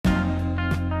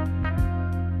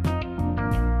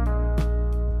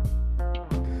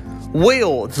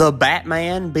Will The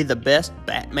Batman be the best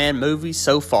Batman movie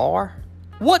so far?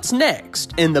 What's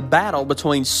next in the battle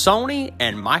between Sony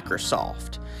and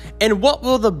Microsoft? And what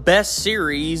will the best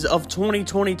series of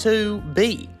 2022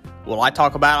 be? Well, I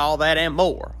talk about all that and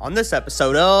more on this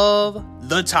episode of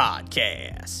The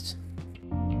Toddcast.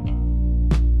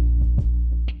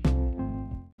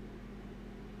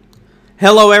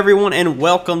 Hello everyone and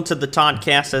welcome to The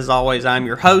Toddcast. As always, I'm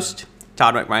your host,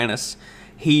 Todd McManus,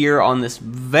 here on this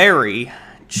very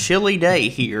chilly day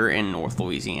here in North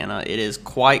Louisiana. It is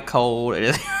quite cold. It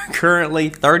is currently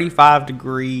 35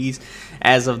 degrees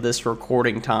as of this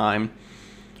recording time,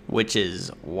 which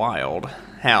is wild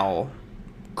how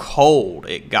cold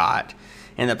it got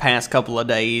in the past couple of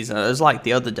days. It was like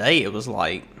the other day, it was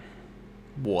like,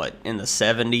 in the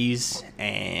 70s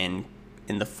and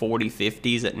in the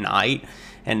 50s at night,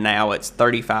 and now it's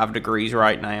 35 degrees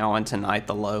right now, and tonight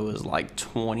the low is like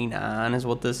 29 is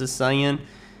what this is saying.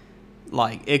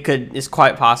 Like, it's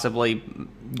quite possibly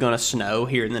gonna snow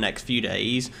here in the next few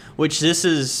days, which this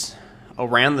is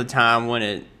around the time when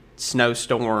it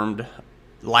snowstormed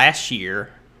last year,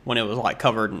 when it was like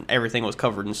everything was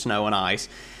covered in snow and ice,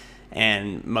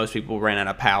 and most people ran out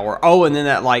of power. Oh, and then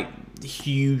that like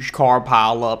huge car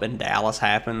pile up in Dallas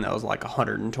happened. That was like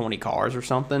 120 cars or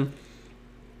something.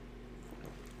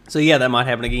 So yeah, that might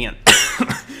happen again.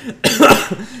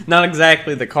 Not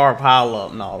exactly the car pile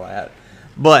up and all that,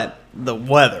 but the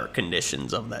weather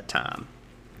conditions of that time.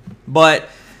 But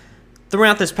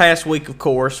throughout this past week, of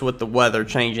course, with the weather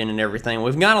changing and everything,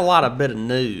 we've got a bit of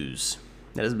news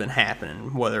that has been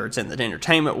happening, whether it's in the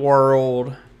entertainment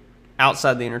world,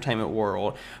 outside the entertainment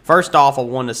world. First off, I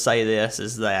want to say this,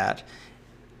 is that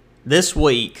this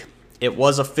week it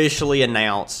was officially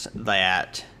announced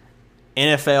that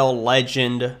NFL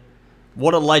legend,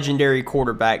 what a legendary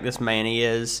quarterback this man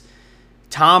is,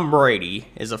 Tom Brady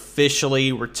is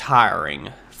officially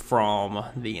retiring from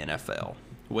the NFL,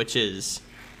 which is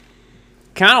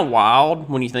kind of wild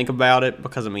when you think about it,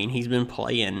 because, I mean, he's been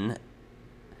playing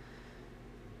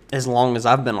as long as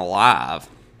I've been alive.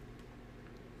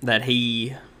 That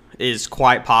he is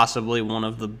quite possibly one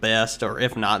of the best, or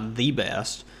if not the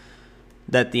best,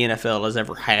 that the NFL has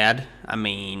ever had. I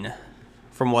mean,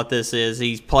 from what this is,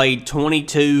 he's played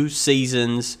 22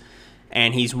 seasons,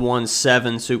 and he's won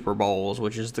 7 Super Bowls,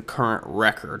 which is the current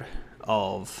record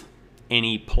of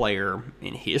any player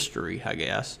in history, I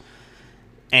guess.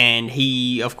 And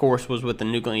he, of course, was with the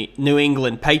New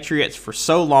England Patriots for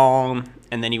so long,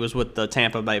 and then he was with the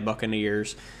Tampa Bay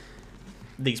Buccaneers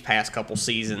these past couple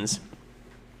seasons,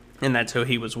 and that's who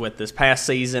he was with this past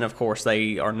season. Of course,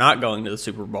 they are not going to the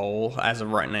Super Bowl as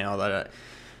of right now. That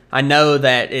I know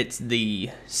that it's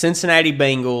the Cincinnati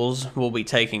Bengals will be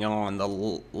taking on the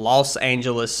Los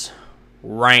Angeles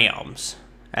Rams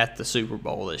at the Super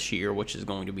Bowl this year, which is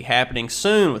going to be happening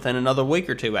soon, within another week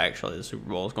or two. Actually, the Super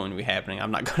Bowl is going to be happening.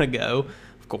 I'm not going to go,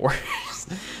 of course.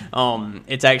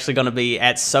 It's actually going to be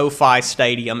at SoFi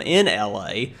Stadium in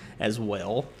LA as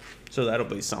well. So that'll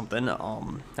be something.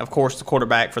 Of course, the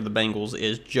quarterback for the Bengals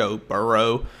is Joe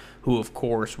Burrow, who, of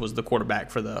course, was the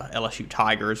quarterback for the LSU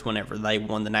Tigers whenever they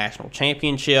won the national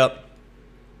championship,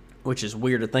 which is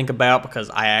weird to think about, because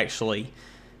I actually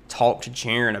talked to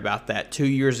Jaron about that 2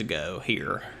 years ago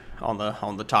here on the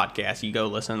Toddcast. You go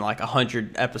listen like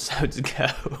 100 episodes ago.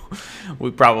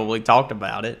 We probably talked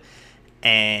about it.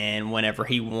 And whenever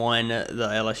he won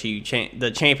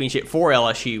the championship for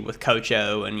LSU with Coach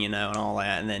O and all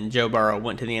that, and then Joe Burrow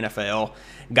went to the NFL,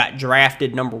 got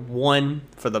drafted number 1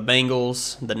 for the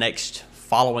Bengals the next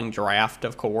following draft,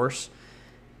 of course.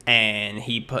 And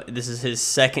this is his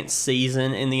second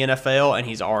season in the NFL, and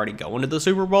he's already going to the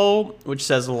Super Bowl, which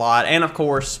says a lot. And of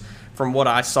course, from what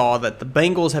I saw, that the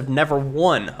Bengals have never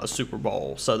won a Super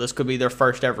Bowl, so this could be their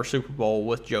first ever Super Bowl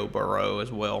with Joe Burrow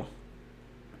as well,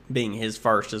 being his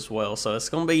first as well. So it's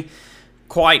going to be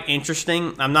quite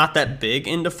interesting. I'm not that big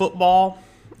into football.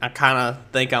 I kind of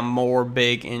think I'm more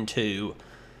big into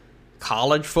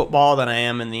college football than I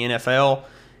am in the NFL.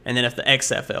 And then if the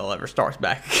XFL ever starts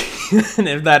back, and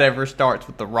if that ever starts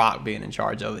with The Rock being in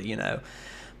charge of it,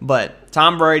 But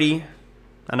Tom Brady,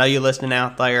 I know you're listening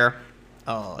out there.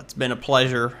 It's been a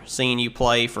pleasure seeing you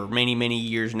play for many, many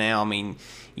years now. I mean,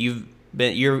 your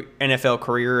NFL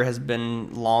career has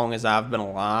been long as I've been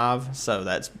alive, so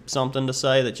that's something to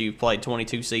say, that you've played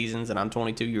 22 seasons and I'm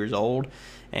 22 years old,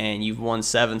 and you've won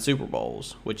 7 Super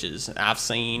Bowls, which is, I've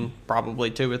seen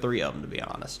probably 2 or 3 of them, to be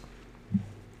honest.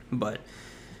 But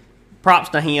props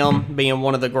to him being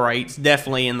one of the greats.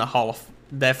 Definitely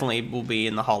will be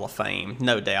in the Hall of Fame,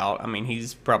 no doubt. I mean,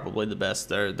 he's probably the best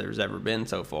there's ever been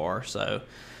so far. So,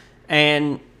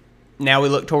 and now we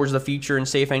look towards the future and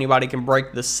see if anybody can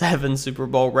break the 7 Super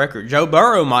Bowl record. Joe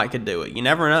Burrow might could do it. You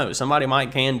never know. Somebody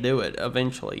might can do it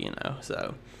eventually, you know.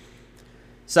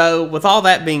 So with all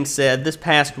that being said, this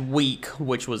past week,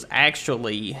 which was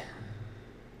actually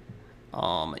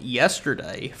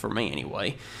yesterday for me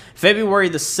anyway, February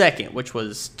the 2nd, which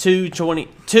was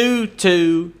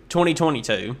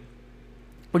 2/2022,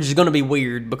 which is going to be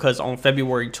weird because on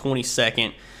February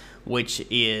 22nd, which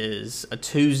is a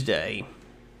Tuesday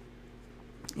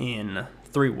in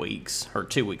 3 weeks, or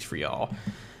 2 weeks for y'all,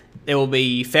 it will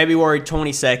be February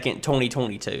 22nd,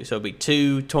 2022. So it'll be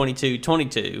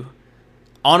 2/22/22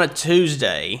 on a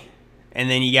Tuesday, and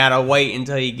then you got to wait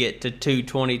until you get to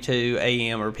 2:22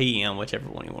 a.m. or p.m., whichever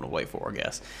one you want to wait for, I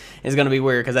guess. It's going to be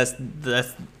weird because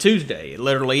that's Tuesday. It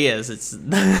literally is. It's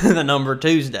the number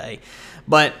Tuesday.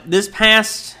 But this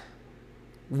past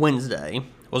Wednesday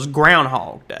was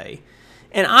Groundhog Day.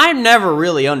 And I've never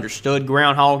really understood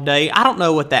Groundhog Day. I don't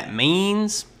know what that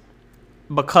means,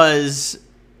 because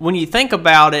when you think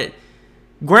about it,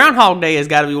 Groundhog Day has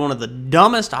got to be one of the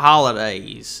dumbest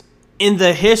holidays in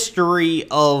the history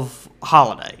of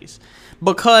holidays.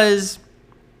 Because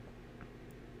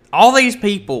all these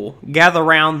people gather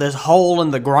around this hole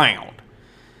in the ground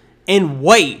and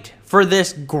wait for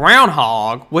this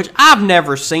groundhog, which I've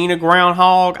never seen a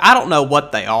groundhog. I don't know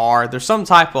what they are. They're some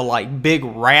type of like big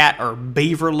rat or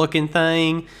beaver looking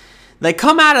thing. They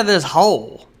come out of this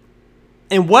hole,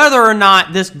 and whether or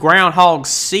not this groundhog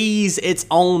sees its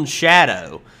own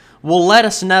shadow will let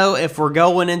us know if we're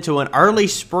going into an early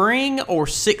spring or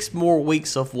 6 more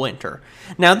weeks of winter.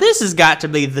 Now, this has got to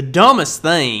be the dumbest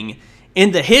thing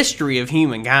in the history of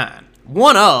humankind.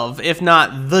 One of, if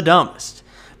not the dumbest.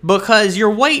 Because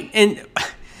you're waiting, and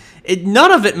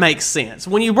none of it makes sense.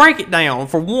 When you break it down,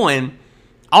 for one,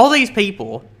 all these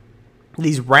people,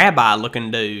 these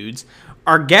rabbi-looking dudes,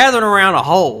 are gathered around a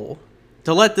hole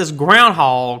to let this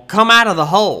groundhog come out of the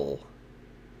hole.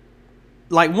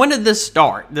 Like, when did this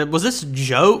start? Was this a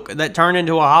joke that turned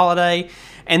into a holiday?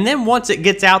 And then once it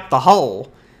gets out the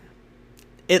hole,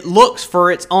 it looks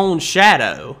for its own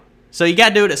shadow. So you got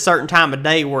to do it at a certain time of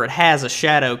day where it has a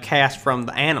shadow cast from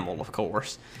the animal, of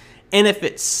course. And if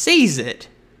it sees it,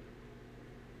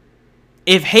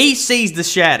 if he sees the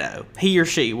shadow, he or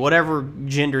she, whatever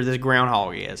gender this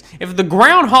groundhog is, if the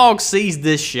groundhog sees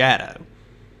this shadow,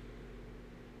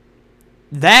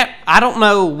 that, I don't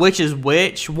know which is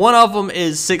which. One of them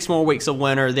is 6 more weeks of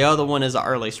winter. The other one is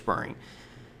early spring.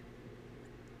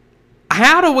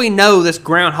 How do we know this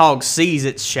groundhog sees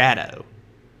its shadow?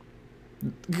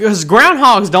 Because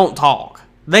groundhogs don't talk.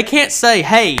 They can't say,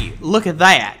 hey, look at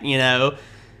that, you know,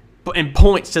 and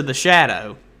points to the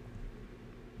shadow.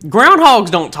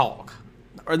 Groundhogs don't talk.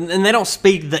 And they don't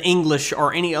speak the English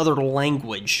or any other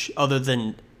language other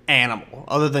than animal,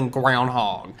 other than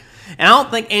groundhog. And I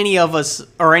don't think any of us,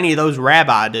 or any of those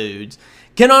rabbi dudes,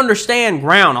 can understand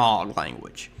groundhog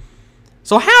language.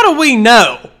 So how do we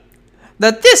know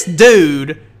that this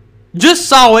dude just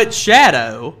saw its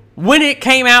shadow when it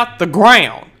came out the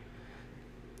ground?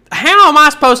 How am I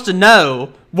supposed to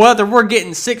know whether we're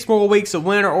getting 6 more weeks of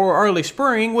winter or early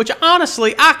spring, which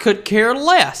honestly I could care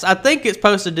less. I think it's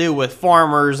supposed to do with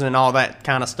farmers and all that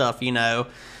kind of stuff, you know.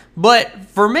 But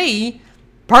for me,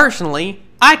 personally,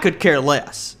 I could care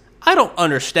less. I don't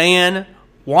understand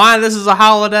why this is a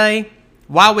holiday,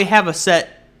 why we have a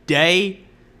set day,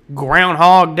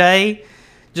 Groundhog Day,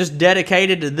 just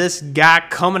dedicated to this guy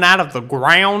coming out of the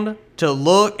ground to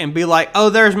look and be like, oh,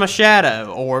 there's my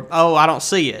shadow, or oh, I don't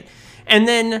see it. And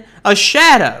then a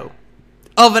shadow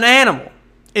of an animal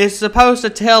is supposed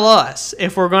to tell us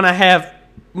if we're going to have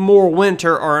more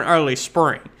winter or an early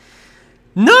spring.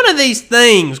 None of these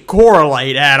things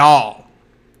correlate at all.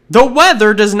 The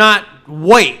weather does not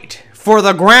wait for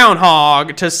the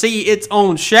groundhog to see its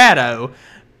own shadow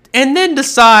and then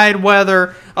decide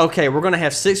whether, okay, we're going to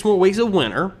have 6 more weeks of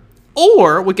winter,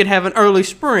 or we could have an early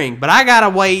spring, but I got to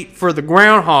wait for the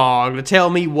groundhog to tell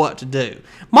me what to do.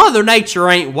 Mother Nature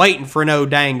ain't waiting for no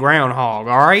dang groundhog,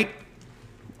 all right?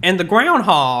 And the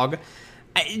groundhog,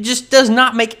 it just does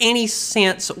not make any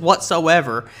sense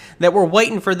whatsoever that we're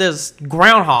waiting for this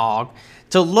groundhog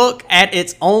to look at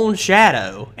its own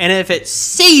shadow. And if it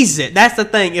sees it, that's the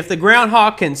thing. If the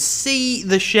groundhog can see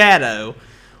the shadow,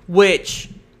 which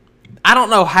I don't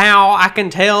know how I can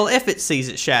tell if it sees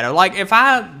its shadow. Like if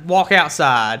I walk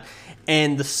outside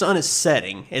and the sun is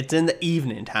setting, it's in the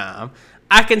evening time,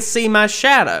 I can see my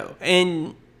shadow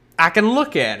and I can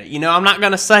look at it. You know, I'm not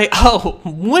going to say, oh,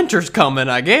 winter's coming,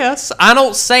 I guess. I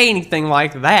don't say anything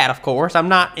like that, of course. I'm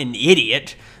not an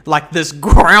idiot. like this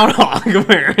groundhog,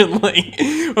 apparently,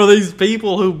 or these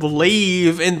people who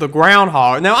believe in the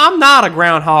groundhog. Now, I'm not a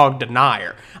groundhog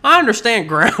denier. I understand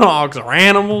groundhogs are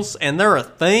animals and they're a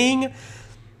thing,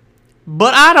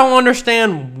 but I don't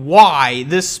understand why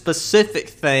this specific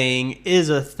thing is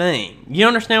a thing. You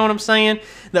understand what I'm saying?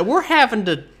 That we're having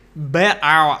to bet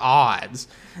our odds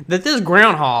that this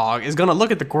groundhog is going to look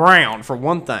at the ground, for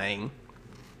one thing,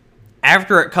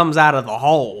 after it comes out of the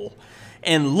hole,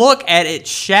 and look at its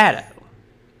shadow.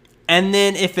 And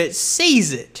then if it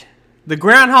sees it, the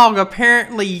groundhog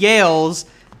apparently yells,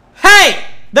 "Hey,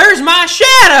 there's my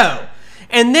shadow!"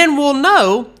 And then we'll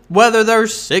know whether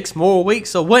there's 6 more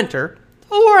weeks of winter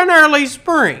or an early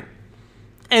spring.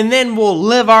 And then we'll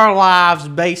live our lives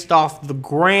based off the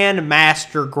Grand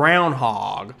Master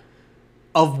Groundhog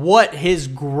of what his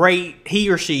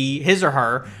or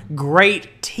her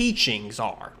great teachings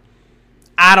are.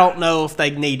 I don't know if they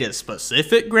need a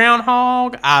specific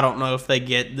groundhog. I don't know if they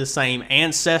get the same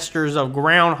ancestors of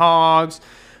groundhogs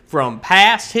from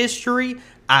past history.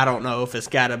 I don't know if it's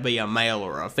got to be a male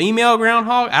or a female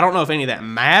groundhog. I don't know if any of that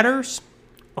matters,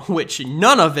 which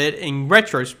none of it, in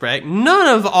retrospect, none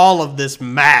of all of this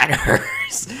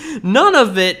matters. None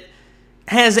of it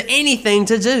has anything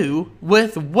to do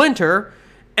with winter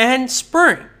and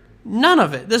spring. None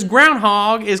of it. This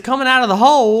groundhog is coming out of the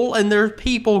hole, and there's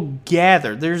people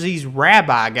gathered. There's these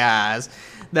rabbi guys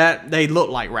that they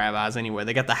look like rabbis anyway.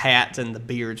 They got the hats and the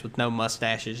beards with no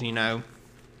mustaches,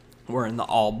 wearing the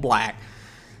all black.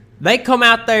 They come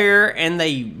out there and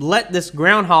they let this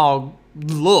groundhog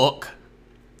look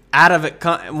out of it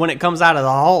when it comes out of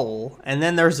the hole, and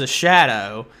then there's a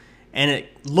shadow, and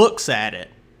it looks at it.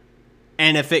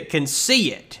 And if it can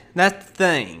see it, that's the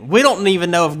thing. We don't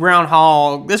even know if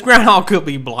this groundhog could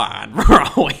be blind, for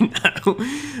all we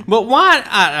know. But why?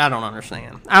 I don't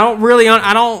understand.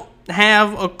 I don't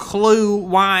have a clue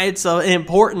why it's an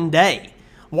important day.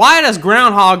 Why does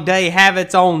Groundhog Day have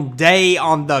its own day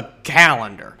on the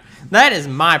calendar? That is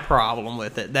my problem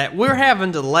with it, that we're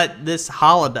having to let this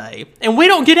holiday, and we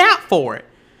don't get out for it.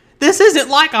 This isn't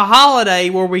like a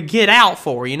holiday where we get out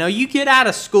for. You get out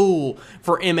of school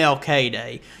for MLK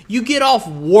Day. You get off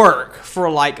work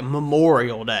for like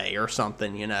Memorial Day or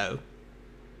something,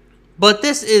 But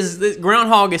this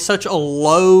Groundhog is such a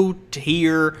low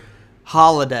tier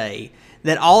holiday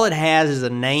that all it has is a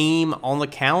name on the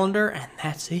calendar, and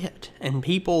that's it. And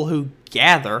people who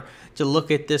gather to look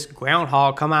at this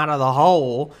groundhog come out of the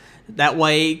hole, that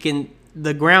way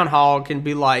the groundhog can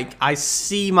be like, I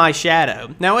see my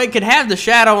shadow. Now, it could have the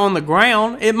shadow on the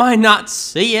ground. It might not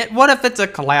see it. What if it's a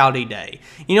cloudy day?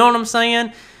 You know what I'm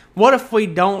saying? What if we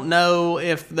don't know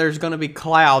if there's going to be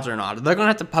clouds or not? Are they going to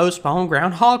have to postpone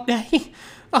Groundhog Day?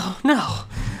 Oh, no.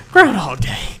 Groundhog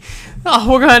Day.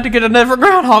 Oh, we're going to have to get another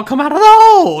groundhog come out of the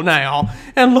hole now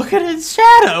and look at its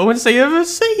shadow and see if it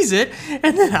sees it.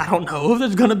 And then I don't know if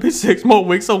there's going to be 6 more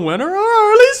weeks of winter or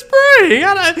early spring.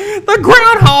 The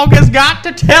groundhog has got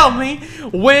to tell me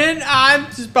when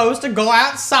I'm supposed to go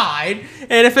outside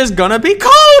and if it's going to be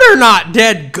cold or not,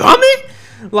 dead gummit.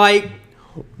 Like,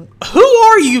 who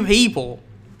are you people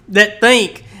that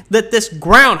think that this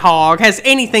groundhog has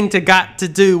anything got to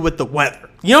do with the weather?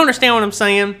 You understand what I'm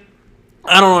saying?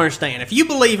 I don't understand. If you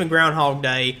believe in Groundhog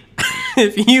Day,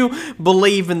 if you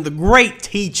believe in the great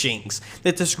teachings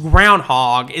that this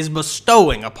groundhog is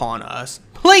bestowing upon us,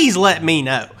 please let me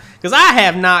know. Because I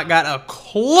have not got a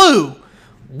clue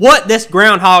what this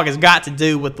groundhog has got to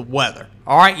do with the weather.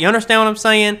 Alright, you understand what I'm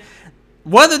saying?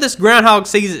 Whether this groundhog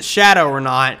sees its shadow or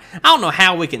not, I don't know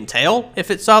how we can tell if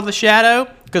it saw the shadow,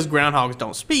 because groundhogs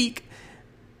don't speak.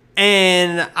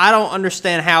 And I don't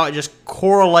understand how it just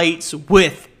correlates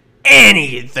with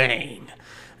anything.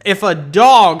 If a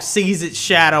dog sees its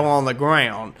shadow on the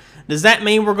ground, does that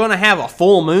mean we're going to have a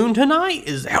full moon tonight?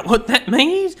 Is that what that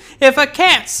means? If a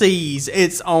cat sees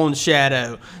its own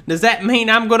shadow, does that mean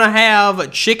I'm going to have a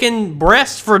chicken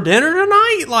breast for dinner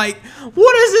tonight? Like,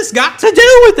 what has this got to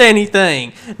do with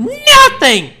anything?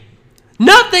 Nothing!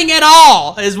 Nothing at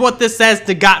all is what this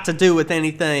got to do with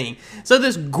anything. So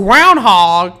this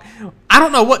groundhog, I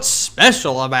don't know what's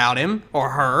special about him or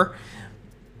her,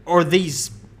 or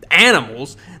these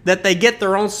animals, that they get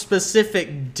their own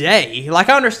specific day. Like,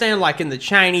 I understand, like, in the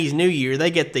Chinese New Year,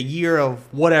 they get the year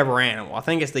of whatever animal. I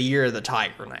think it's the year of the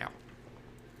tiger now.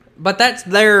 But that's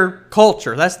their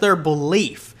culture. That's their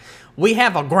belief. We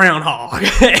have a groundhog.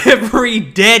 Every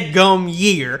dead-gum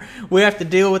year, we have to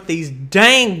deal with these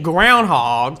dang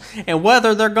groundhogs and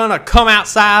whether they're going to come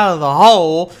outside of the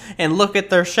hole and look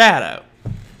at their shadow.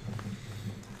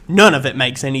 None of it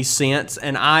makes any sense,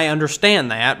 and I understand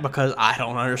that because I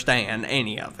don't understand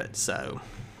any of it. So,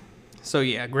 So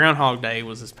yeah, Groundhog Day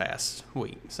was this past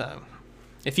week. So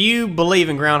if you believe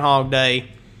in Groundhog Day,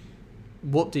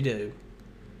 whoop-de-doo.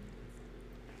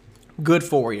 Good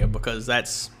for you, because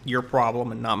that's your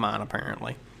problem and not mine,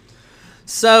 apparently.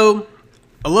 So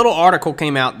a little article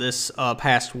came out this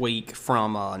past week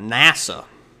from NASA.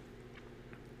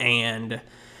 And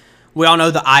we all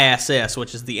know the ISS,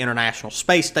 which is the International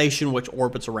Space Station, which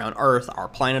orbits around Earth, our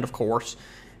planet, of course.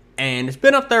 And it's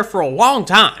been up there for a long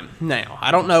time now.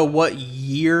 I don't know what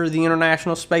year the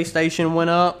International Space Station went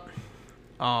up.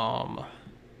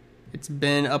 It's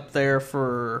been up there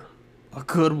for a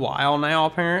good while now,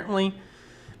 apparently.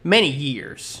 Many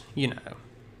years, you know.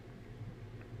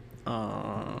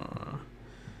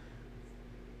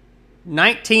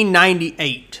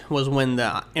 1998 was when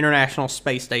the International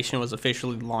Space Station was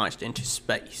officially launched into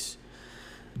space.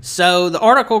 So the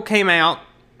article came out,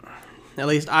 at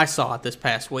least I saw it this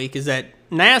past week, is that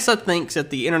NASA thinks that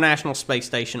the International Space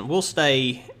Station will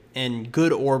stay in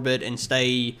good orbit and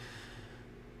stay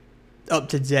up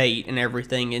to date and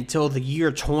everything until the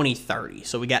year 2030.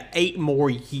 So we got 8 more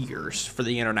years for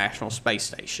the International Space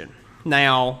Station.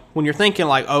 Now, when you're thinking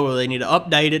like, oh, they need to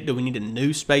update it, do we need a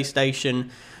new space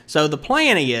station? So the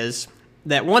plan is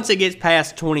that once it gets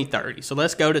past 2030, so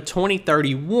let's go to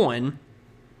 2031,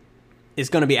 it's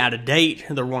going to be out of date.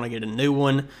 They're going to get a new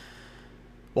one.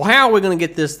 Well, how are we going to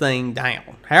get this thing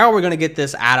down? How are we going to get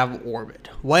this out of orbit?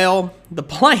 Well, the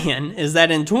plan is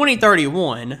that in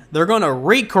 2031, they're going to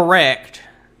recorrect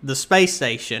the space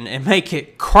station and make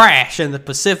it crash in the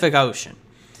Pacific Ocean.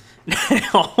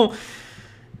 Now,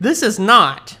 this is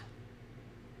not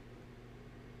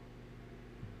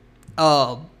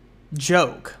a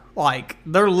joke. Like,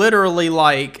 they're literally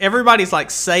like, everybody's like,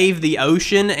 save the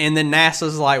ocean, and then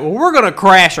NASA's like, well, we're going to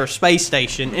crash our space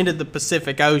station into the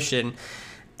Pacific Ocean,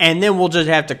 and then we'll just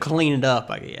have to clean it up,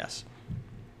 I guess.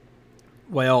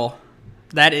 Well,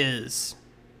 that is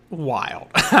wild.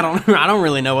 I don't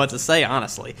really know what to say,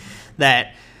 honestly.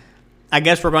 That I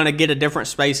guess we're going to get a different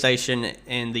space station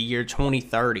in the year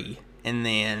 2030, and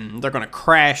then they're going to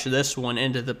crash this one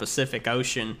into the Pacific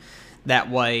Ocean.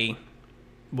 That way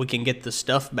we can get the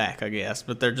stuff back, I guess.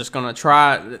 But they're just going to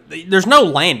try. There's no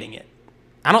landing it.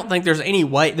 I don't think there's any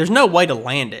way. There's no way to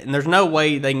land it, and there's no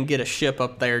way they can get a ship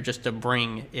up there just to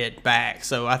bring it back.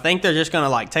 So I think they're just going to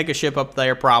like take a ship up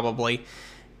there. Probably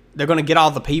they're going to get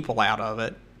all the people out of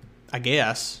it, I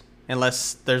guess,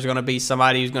 unless there's going to be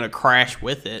somebody who's going to crash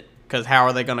with it. Because how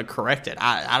are they going to correct it?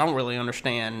 I don't really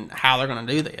understand how they're going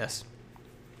to do this.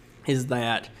 Is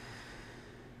that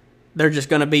they're just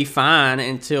going to be fine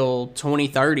until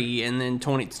 2030, and then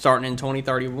starting in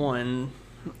 2031.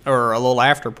 Or a little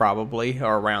after, probably,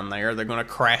 or around there, they're going to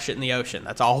crash it in the ocean.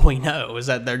 That's all we know, is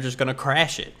that they're just going to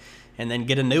crash it and then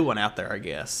get a new one out there, I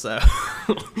guess. So,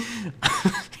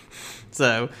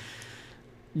 so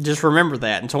just remember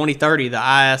that. In 2030, the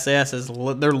ISS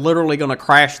they're literally going to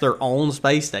crash their own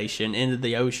space station into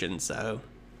the ocean. So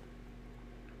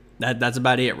that's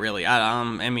about it, really.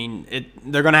 I mean,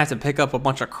 they're going to have to pick up a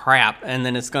bunch of crap, and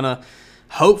then it's going to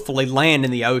hopefully land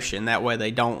in the ocean. That way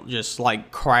they don't just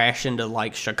like crash into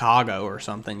like Chicago or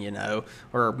something, you know,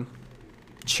 or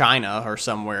China or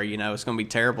somewhere, you know. It's going to be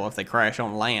terrible if they crash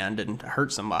on land and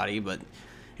hurt somebody. But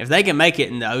if they can make it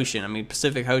in the ocean, I mean,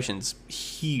 Pacific Ocean's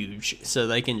huge, so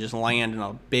they can just land in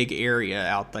a big area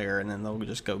out there, and then they'll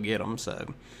just go get them.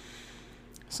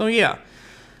 So yeah.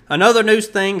 Another news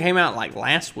thing came out like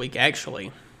last week,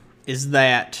 actually, is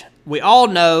that we all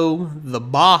know the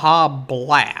Baja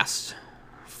Blast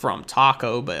from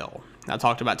Taco Bell. I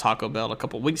talked about Taco Bell a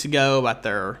couple weeks ago, about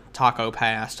their Taco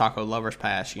Pass, Taco Lovers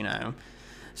Pass, you know.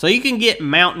 So you can get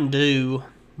Mountain Dew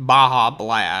Baja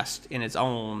Blast in its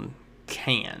own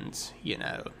cans, you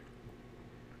know.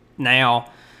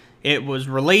 Now, it was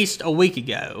released a week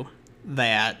ago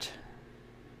that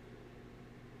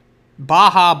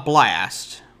Baja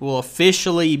Blast will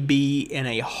officially be in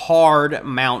a hard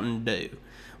Mountain Dew,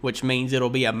 which means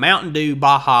it'll be a Mountain Dew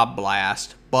Baja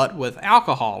Blast, but with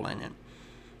alcohol in it,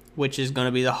 which is going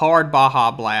to be the hard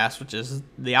Baja Blast, which is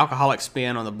the alcoholic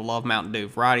spin on the beloved Mountain Dew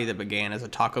variety that began as a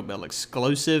Taco Bell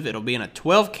exclusive. It'll be in a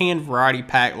 12-can variety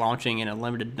pack, launching in a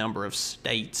limited number of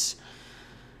states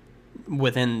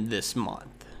within this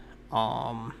month.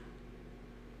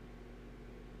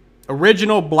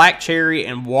 Original black cherry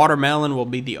and watermelon will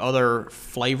be the other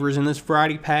flavors in this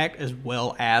variety pack, as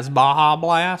well as Baja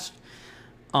Blast.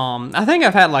 I think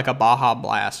I've had like a Baja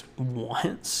Blast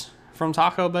once from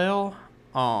Taco Bell.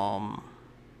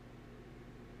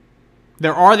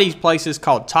 There are these places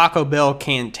called Taco Bell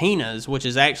Cantinas, which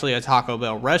is actually a Taco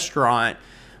Bell restaurant,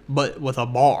 but with a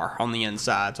bar on the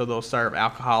inside. So they'll serve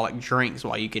alcoholic drinks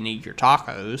while you can eat your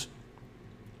tacos.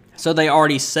 So they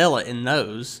already sell it in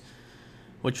those,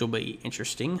 which will be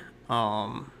interesting.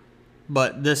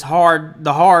 But the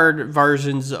hard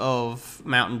versions of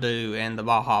Mountain Dew and the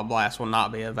Baja Blast will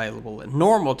not be available in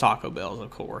normal Taco Bells, of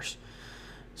course.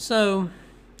 So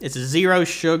it's a 0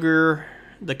 sugar.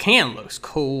 The can looks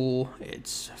cool.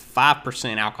 It's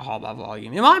 5% alcohol by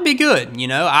volume. It might be good, you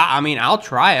know. I mean, I'll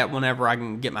try it whenever I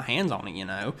can get my hands on it, you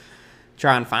know.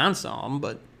 Try and find some,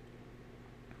 but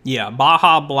yeah,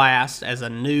 Baja Blast as a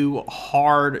new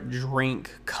hard drink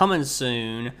coming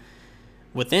soon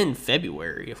within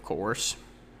February, of course.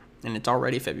 And it's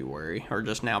already February, or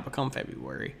just now become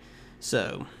February.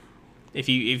 So if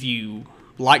you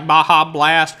like Baja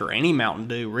Blast or any Mountain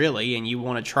Dew, really, and you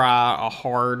want to try a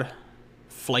hard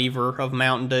flavor of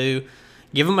Mountain Dew,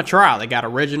 give them a try. They got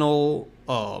original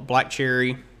black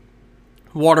cherry,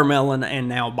 watermelon, and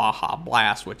now Baja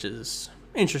Blast, which is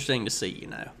interesting to see, you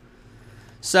know.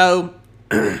 So,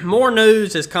 more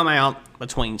news has come out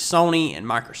between Sony and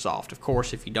Microsoft. Of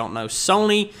course, if you don't know,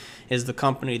 Sony is the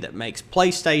company that makes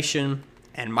PlayStation,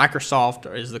 and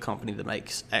Microsoft is the company that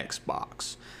makes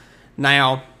Xbox.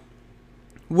 Now,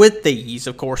 with these,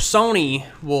 of course, Sony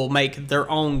will make their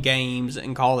own games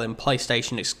and call them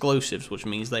PlayStation exclusives, which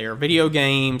means they are video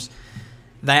games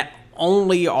that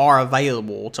only are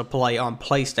available to play on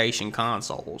PlayStation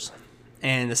consoles.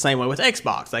 And the same way with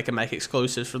Xbox. They can make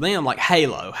exclusives for them, like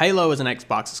Halo. Halo is an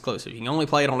Xbox exclusive. You can only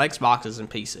play it on Xboxes and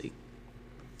PC.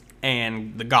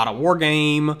 And the God of War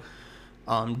game,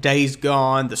 Days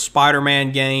Gone, the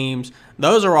Spider-Man games,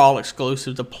 those are all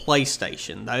exclusive to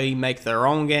PlayStation. They make their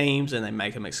own games, and they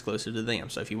make them exclusive to them.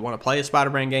 So if you want to play a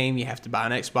Spider-Man game, you have to buy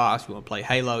an Xbox. If you want to play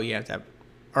Halo, you have to have...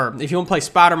 Or if you want to play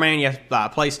Spider-Man, you have to buy a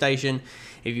PlayStation.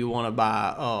 If you want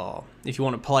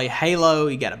to play Halo,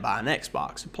 you got to buy an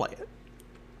Xbox to play it.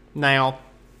 Now,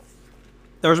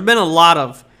 there's been a lot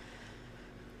of,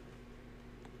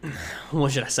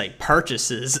 what should I say,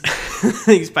 purchases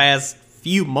these past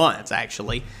few months,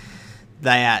 actually,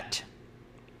 that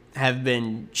have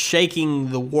been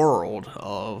shaking the world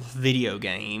of video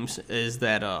games, is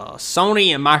that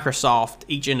Sony and Microsoft,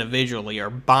 each individually, are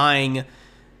buying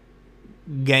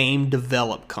game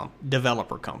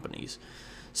developer companies.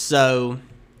 So,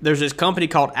 there's this company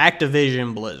called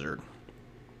Activision Blizzard.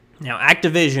 Now,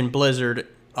 Activision Blizzard,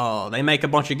 they make a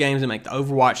bunch of games. They make the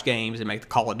Overwatch games. They make the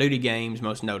Call of Duty games,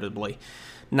 most notably.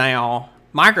 Now,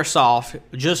 Microsoft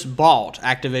just bought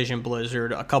Activision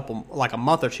Blizzard a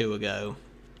month or two ago.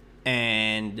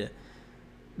 And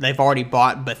they've already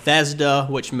bought Bethesda,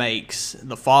 which makes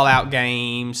the Fallout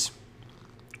games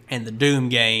and the Doom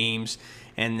games,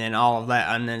 and then all of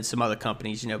that, and then some other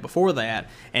companies, you know, before that.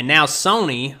 And now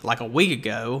Sony, like a week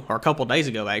ago, or a couple days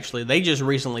ago, actually, they just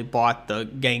recently bought the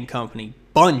game company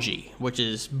Bungie, which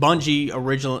is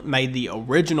Bungie made the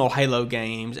original Halo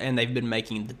games, and they've been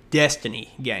making the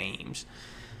Destiny games.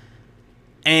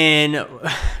 And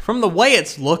from the way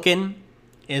it's looking,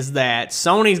 is that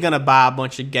Sony's going to buy a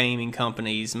bunch of gaming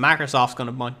companies, Microsoft's going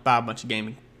to buy a bunch of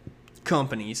gaming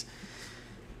companies,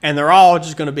 and they're all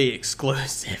just going to be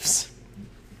exclusives.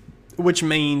 Which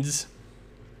means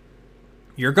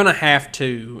you're going to have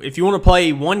to, if you want to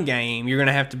play one game, you're going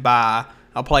to have to buy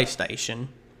a PlayStation.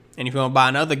 And if you want to buy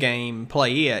another game and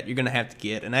play it, you're going to have to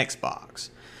get an Xbox.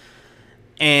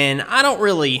 And I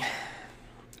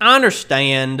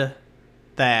understand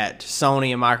that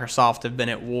Sony and Microsoft have been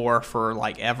at war for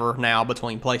like ever now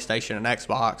between PlayStation and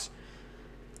Xbox.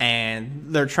 And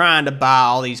they're trying to buy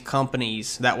all these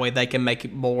companies. That way they can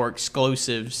make more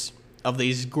exclusives of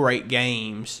these great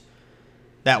games.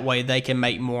 That way they can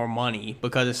make more money,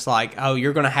 because it's like, oh,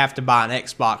 you're going to have to buy an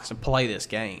Xbox to play this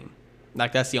game.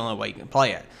 Like, that's the only way you can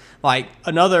play it. Like,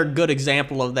 another good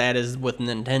example of that is with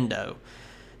Nintendo.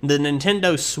 The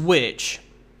Nintendo Switch,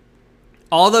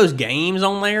 all those games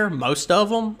on there, most of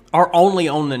them, are only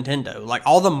on Nintendo. Like,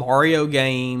 all the Mario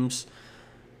games,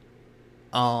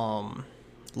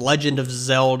 Legend of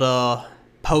Zelda,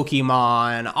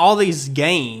 Pokemon, all these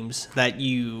games that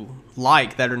you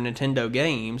like that are Nintendo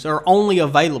games are only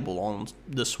available on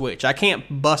the Switch. I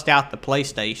can't bust out the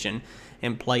PlayStation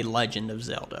and play Legend of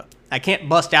Zelda. I can't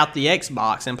bust out the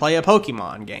Xbox and play a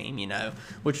Pokemon game, you know,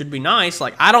 which would be nice.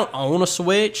 Like, I don't own a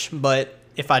Switch, but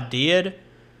if I did,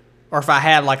 or if I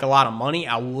had like a lot of money,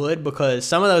 I would, because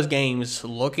some of those games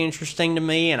look interesting to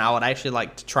me and I would actually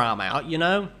like to try them out, you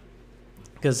know,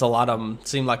 because a lot of them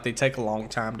seem like they take a long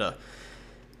time to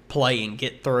play and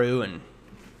get through, and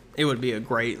it would be a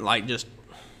great, like, just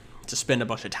to spend a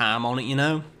bunch of time on it, you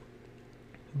know.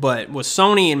 But with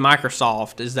Sony and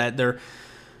Microsoft is that they're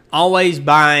always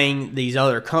buying these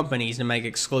other companies to make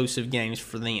exclusive games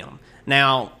for them.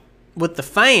 Now, with the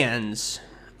fans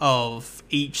of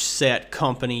each set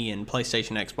company and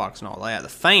PlayStation, Xbox, and all that. The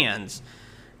fans,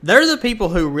 they're the people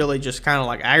who really just kind of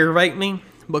like aggravate me,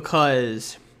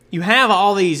 because you have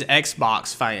all these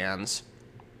Xbox fans,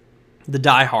 the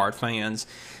diehard fans,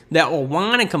 that will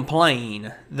whine and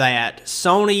complain that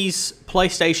Sony's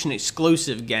PlayStation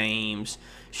exclusive games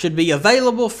should be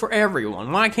available for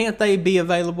everyone. Why can't they be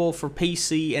available for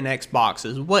PC and Xbox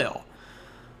as well?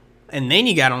 And then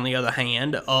you got, on the other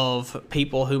hand, of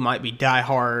people who might be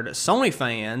diehard Sony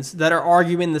fans that are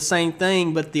arguing the same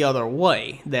thing but the other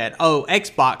way. That, oh,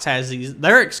 Xbox has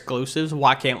their exclusives,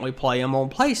 why can't we play them on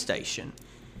PlayStation?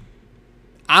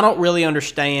 I don't really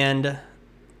understand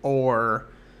or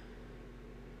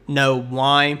know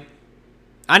why.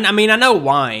 I mean, I know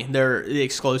why the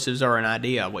exclusives are an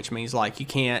idea, which means like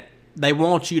they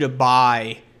want you to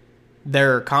buy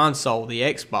their console, the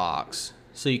Xbox,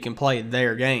 so you can play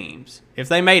their games. If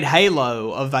they made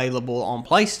Halo available on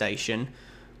PlayStation,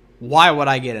 why would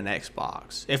I get an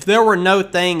Xbox? If there were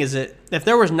if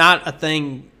there was not a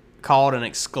thing called an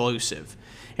exclusive,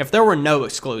 if there were no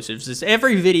exclusives, if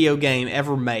every video game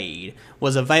ever made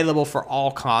was available for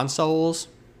all consoles,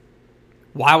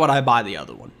 why would I buy the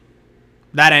other one?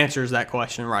 That answers that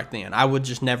question right then. I would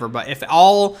just never buy. If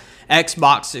all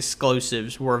Xbox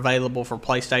exclusives were available for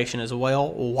PlayStation as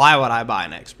well, why would I buy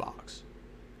an Xbox?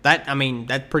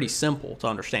 That's pretty simple to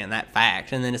understand that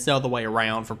fact. And then it's the other way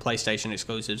around for PlayStation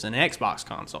exclusives and Xbox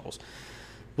consoles.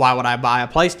 Why would I buy a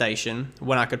PlayStation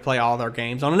when I could play all their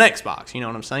games on an Xbox? You know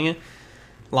what I'm saying?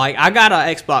 Like, I got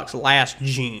an Xbox last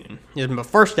June. It's my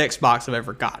first Xbox I've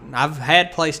ever gotten. I've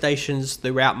had PlayStations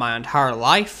throughout my entire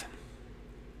life.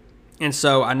 And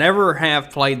so I never have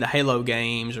played the Halo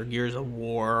games or Gears of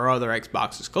War or other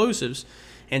Xbox exclusives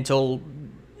until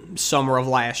summer of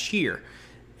last year.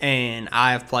 And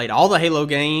I've played all the Halo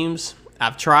games.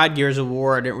 I've tried Gears of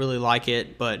War. I didn't really like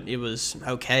it, but it was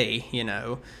okay, you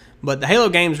know. But the Halo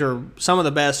games are some of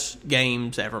the best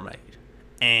games ever made.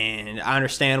 And I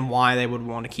understand why they would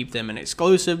want to keep them an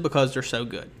exclusive, because they're so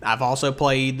good. I've also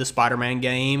played the Spider-Man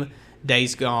game,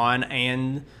 Days Gone,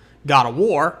 and God of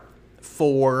War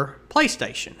for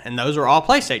PlayStation. And those are all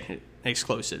PlayStation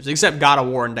exclusives, except God of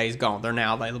War and Days Gone. They're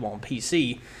now available on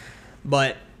PC.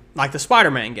 But like the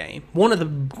Spider-Man game, one of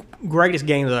the greatest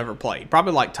games I've ever played,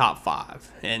 probably like top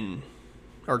 5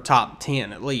 or top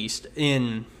 10 at least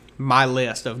in my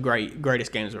list of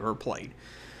greatest games I've ever played.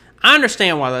 I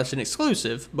understand why that's an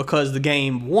exclusive, because the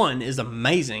game, one, is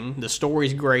amazing. The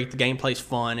story's great. The gameplay's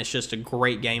fun. It's just a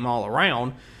great game all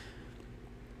around.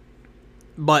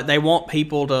 But they want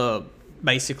people to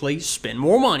basically spend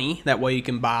more money. That way you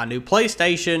can buy a new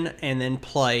PlayStation and then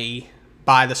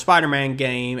buy the Spider-Man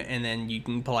game, and then you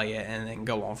can play it and then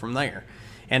go on from there.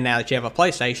 And now that you have a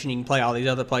PlayStation, you can play all these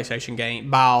other PlayStation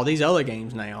games, buy all these other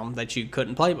games now that you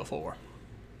couldn't play before.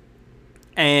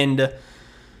 And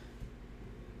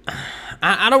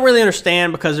I don't really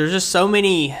understand, because there's just so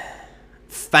many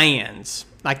fans.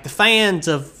 Like the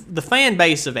fan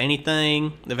base of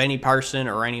anything, of any person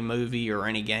or any movie or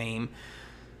any game.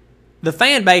 The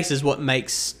fan base is what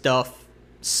makes stuff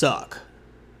suck.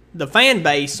 The fan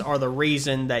base are the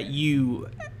reason that you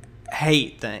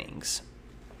hate things.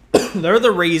 They're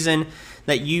the reason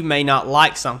that you may not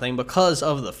like something, because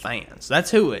of the fans.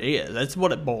 That's who it is. That's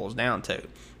what it boils down to.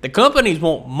 The companies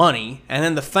want money, and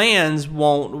then the fans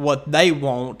want what they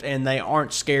want, and they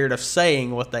aren't scared of saying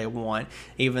what they want,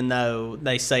 even though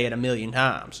they say it a million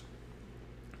times.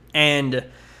 And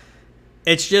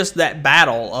it's just that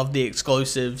battle of the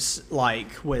exclusives,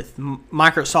 like with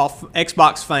Microsoft,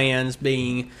 Xbox fans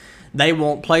they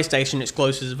want PlayStation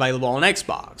exclusives available on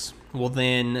Xbox. Well,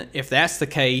 then, if that's the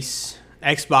case,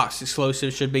 Xbox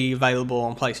exclusives should be available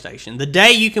on PlayStation. The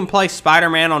day you can play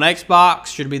Spider-Man on Xbox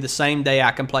should be the same day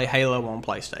I can play Halo on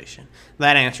PlayStation.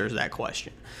 That answers that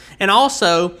question. And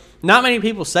also, not many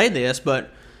people say this,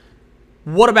 but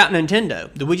what about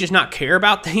Nintendo? Do we just not care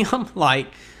about them? Like,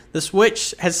 the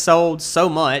Switch has sold so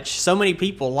much. So many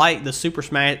people like the Super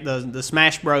Smash, the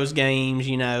Smash Bros. Games,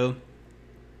 you know.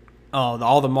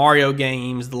 All the Mario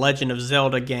games, the Legend of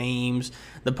Zelda games,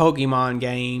 the Pokemon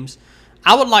games.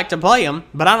 I would like to play them,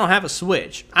 but I don't have a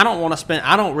Switch. I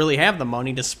don't really have the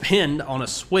money to spend on a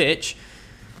Switch.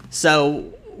 So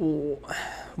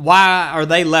why are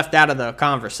they left out of the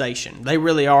conversation? They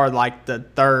really are like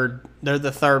they're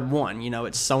the third one. You know,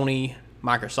 it's Sony,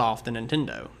 Microsoft, and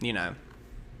Nintendo, you know.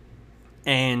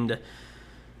 And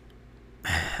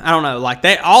I don't know, like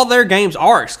all their games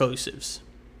are exclusives,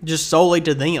 just solely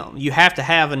to them. You have to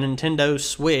have a Nintendo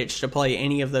Switch to play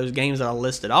any of those games that I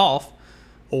listed off,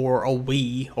 or a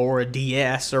Wii or a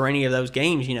DS or any of those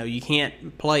games. You know, you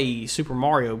can't play Super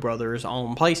Mario Brothers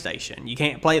on PlayStation. You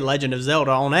can't play Legend of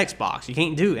Zelda on Xbox. You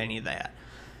can't do any of that.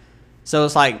 So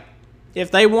it's like, if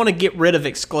they want to get rid of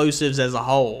exclusives as a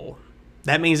whole,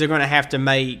 that means they're going to have to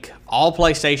make all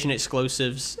PlayStation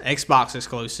exclusives, Xbox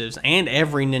exclusives, and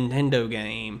every Nintendo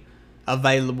game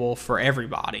available for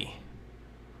everybody.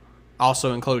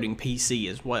 Also including PC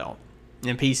as well.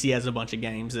 And PC has a bunch of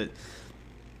games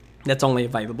that's only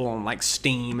available on like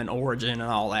Steam and Origin and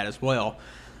all that as well.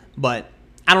 But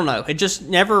I don't know. It just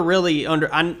never really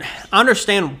I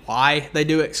understand why they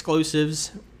do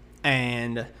exclusives,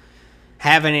 and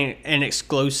having an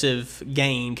exclusive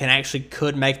game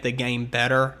could make the game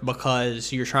better,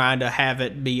 because you're trying to have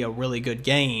it be a really good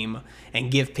game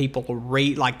and give people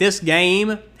like, this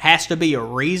game has to be a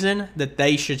reason that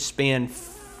they should spend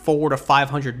 $400 to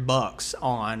 $500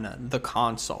 on the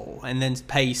console and then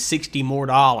pay $60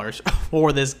 more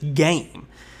for this game.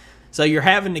 So you're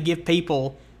having to give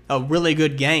people a really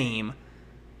good game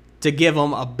to give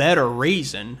them a better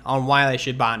reason on why they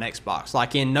should buy an Xbox.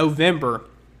 Like in November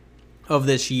of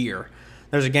this year,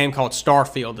 there's a game called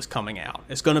Starfield that's coming out.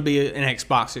 It's going to be an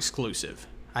Xbox exclusive,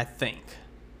 I think.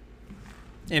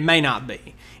 It may not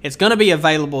be. It's going to be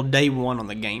available day one on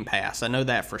the Game Pass. I know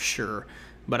that for sure.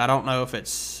 But I don't know if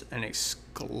it's an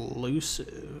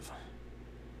exclusive.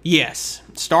 Yes,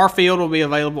 Starfield will be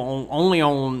available only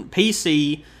on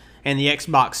PC and the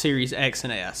Xbox Series X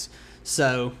and S.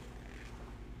 So,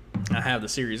 I have the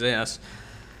Series S.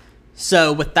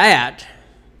 So, with that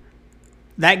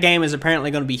game is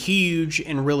apparently going to be huge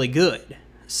and really good.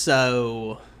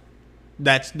 So,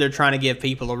 they're trying to give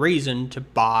people a reason to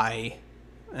buy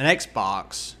an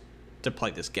Xbox to play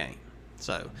this game.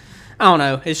 So, I don't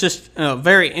know. It's just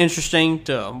very interesting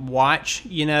to watch,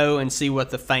 and see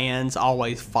what the fans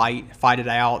always fight it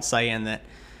out, saying that,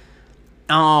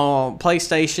 oh,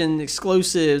 PlayStation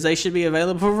exclusives, they should be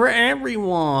available for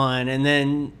everyone. And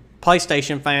then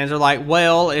PlayStation fans are like,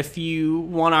 well, if you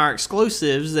want our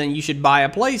exclusives, then you should buy a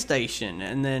PlayStation.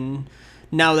 And then,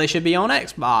 no, they should be on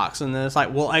Xbox. And then it's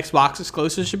like, well, Xbox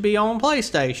exclusives should be on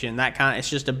PlayStation. It's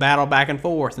just a battle back and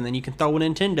forth. And then you can throw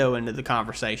Nintendo into the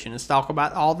conversation and talk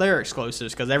about all their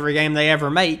exclusives, because every game they ever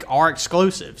make are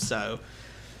exclusive. So,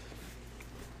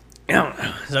 I don't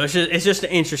know. So it's just an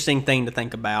interesting thing to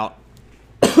think about.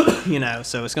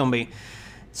 So it's going to be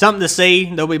something to see.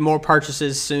 There'll be more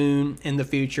purchases soon in the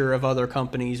future of other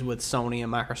companies, with Sony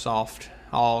and Microsoft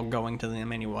all going to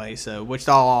them anyway, so which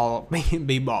they'll all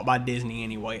be bought by Disney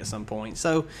anyway at some point.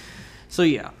 So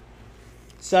yeah.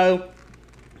 So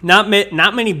not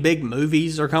many big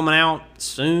movies are coming out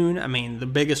soon. I mean, the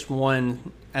biggest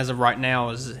one as of right now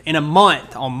is in a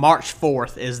month, on March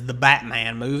 4th, is the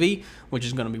Batman movie, which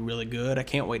is going to be really good. I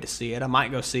can't wait to see it. I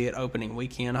might go see it opening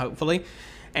weekend, hopefully.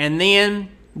 And then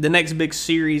the next big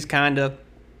series kind of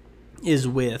is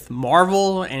with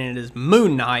Marvel, and it is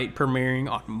Moon Knight, premiering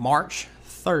on March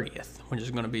 30th, which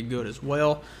is going to be good as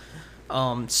well.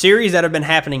 Series that have been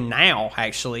happening now,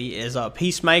 actually, is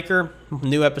Peacemaker.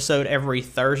 New episode every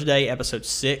Thursday. Episode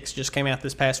 6 just came out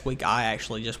this past week. I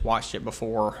actually just watched it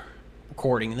before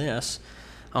recording this.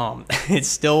 It's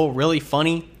still really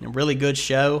funny and really good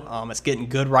show. It's getting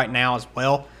good right now as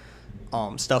well.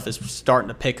 Stuff is starting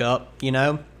to pick up,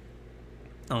 the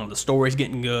story's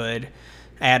getting good,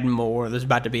 adding more. There's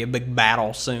about to be a big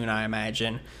battle soon, I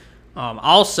imagine.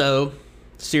 Also,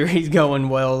 series going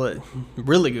well,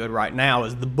 really good right now,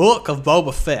 is The Book of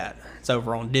Boba Fett. It's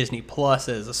over on Disney Plus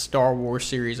as a Star Wars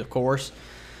series, of course.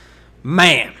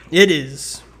 Man, it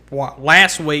is.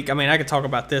 Last week, I could talk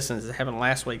about this since it happened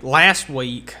last week. Last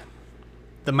week,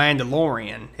 The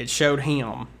Mandalorian, it showed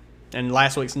him, and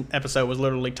last week's episode was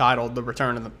literally titled The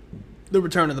Return of the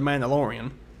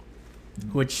Mandalorian,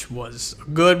 which was a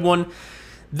good one.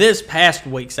 This past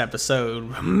week's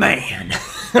episode, man,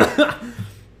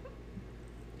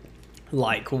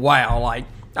 wow,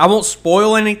 I won't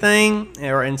spoil anything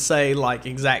and say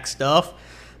exact stuff,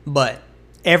 but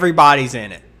everybody's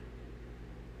in it.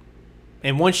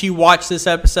 And once you watch this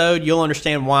episode, you'll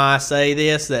understand why I say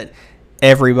this, that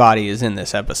everybody is in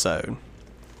this episode.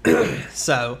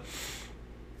 So,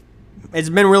 it's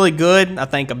been really good. I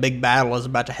think a big battle is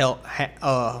about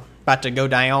to go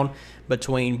down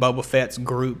between Boba Fett's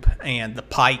group and the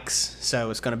Pikes.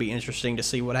 So, it's going to be interesting to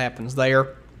see what happens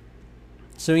there.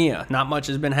 So, yeah, not much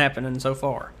has been happening so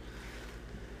far.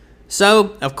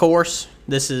 So, of course,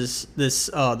 the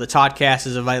Toddcast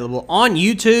is available on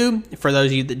YouTube. For those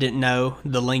of you that didn't know,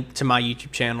 the link to my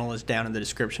YouTube channel is down in the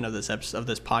description of this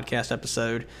podcast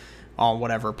episode on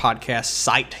whatever podcast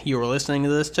site you are listening to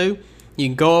this to. you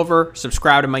can go over,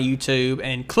 subscribe to my YouTube,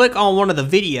 and click on one of the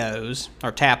videos,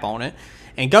 or tap on it,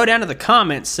 and go down to the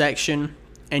comments section,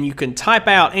 and you can type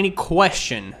out any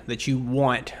question that you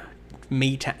want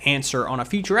me to answer on a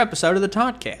future episode of the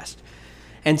Toddcast.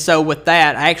 And so with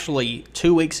that, actually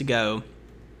 2 weeks ago,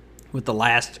 with the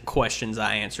last questions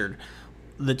I answered,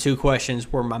 the two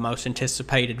questions were my most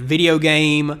anticipated video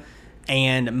game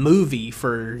and movie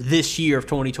for this year of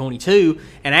 2022.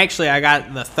 And actually, I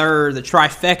got the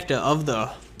trifecta of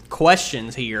the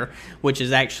questions here, which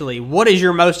is actually, what is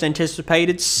your most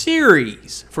anticipated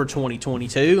series for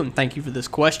 2022? And thank you for this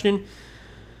question.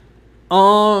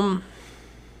 Man,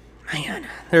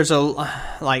 there's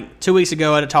like 2 weeks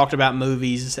ago I had talked about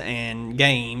movies and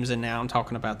games, and now I'm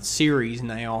talking about the series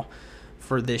now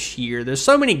for this year. There's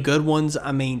so many good ones.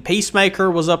 I mean, Peacemaker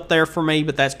was up there for me,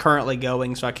 but that's currently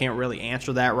going, so I can't really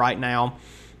answer that right now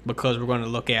because we're going to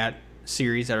look at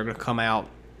series that are going to come out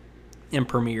and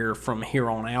premiere from here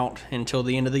on out until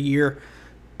the end of the year.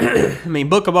 I mean,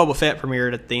 Book of Boba Fett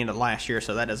premiered at the end of last year,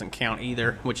 so that doesn't count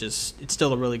either, it's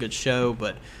still a really good show,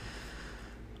 but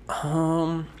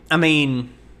I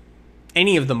mean,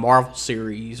 any of the Marvel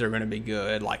series are going to be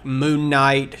good, like Moon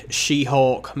Knight,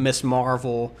 She-Hulk, Miss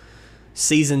Marvel.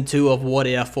 Season 2 of What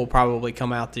If will probably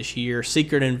come out this year.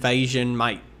 Secret Invasion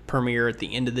might premiere at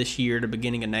the end of this year to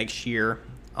beginning of next year.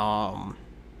 They're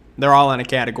all in a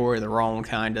category of their own,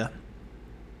 kind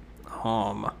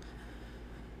of.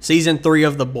 Season 3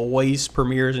 of The Boys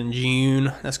premieres in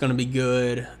June. That's going to be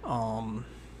good.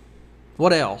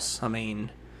 What else? I mean,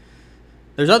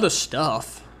 there's other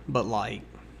stuff, but like,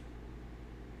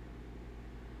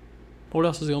 what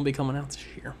else is going to be coming out this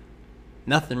year?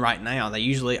 Nothing right now. They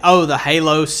usually... Oh, the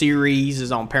Halo series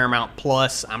is on Paramount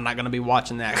Plus. I'm not going to be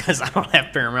watching that because I don't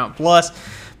have Paramount Plus.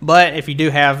 But if you do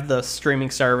have the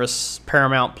streaming service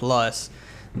Paramount Plus,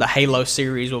 the Halo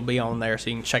series will be on there,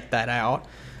 so you can check that out.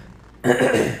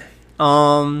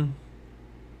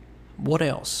 What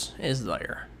else is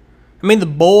there? I mean, The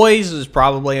Boys is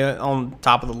probably on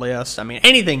top of the list. I mean,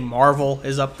 anything Marvel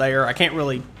is up there. I can't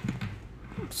really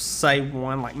say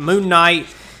one. Like Moon Knight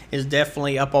is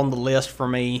definitely up on the list for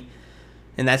me,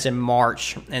 and that's in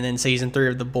March. And then Season 3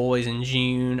 of The Boys in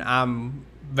June. I'm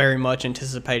very much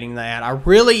anticipating that. I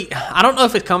don't know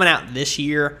if it's coming out this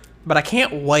year, but I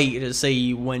can't wait to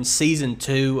see when Season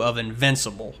 2 of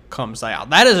Invincible comes out.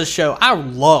 That is a show. I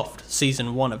loved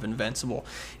Season 1 of Invincible.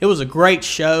 It was a great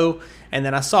show, and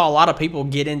then I saw a lot of people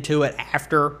get into it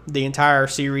after the entire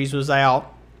series was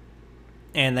out.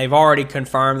 And they've already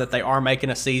confirmed that they are making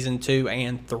a Season 2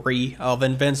 and 3 of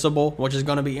Invincible, which is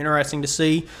going to be interesting to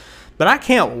see. But I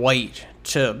can't wait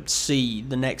to see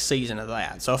the next season of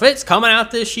that. So if it's coming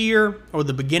out this year or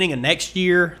the beginning of next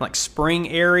year, like spring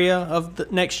area of the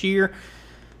next year,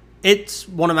 it's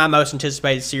one of my most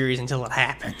anticipated series until it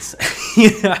happens.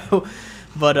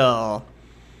 But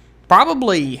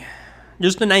probably...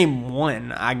 just to name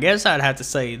one, I guess I'd have to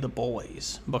say The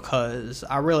Boys, because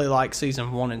I really like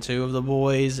Season 1 and 2 of The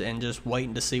Boys and just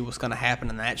waiting to see what's going to happen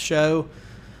in that show.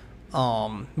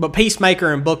 But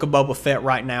Peacemaker and Book of Boba Fett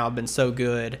right now have been so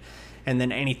good. And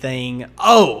then anything...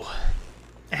 Oh!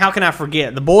 How can I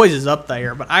forget? The Boys is up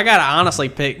there, but I got to honestly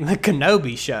pick the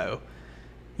Kenobi show.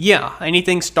 Yeah,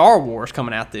 anything Star Wars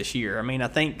coming out this year. I mean, I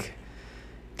think...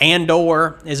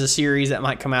 Andor is a series that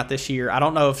might come out this year. I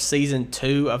don't know if Season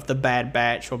 2 of The Bad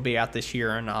Batch will be out this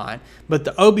year or not. But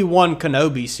the Obi-Wan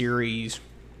Kenobi series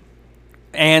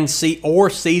and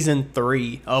Season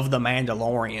 3 of The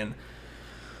Mandalorian.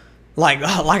 Like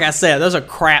I said, there's a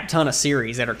crap ton of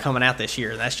series that are coming out this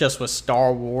year. That's just with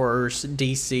Star Wars,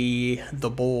 DC, The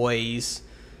Boys.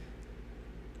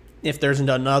 If there's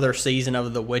another season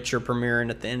of The Witcher premiering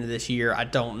at the end of this year, I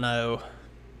don't know.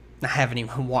 I haven't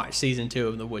even watched Season 2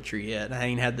 of The Witcher yet. I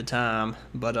ain't had the time.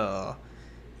 But,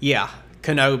 yeah,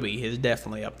 Kenobi is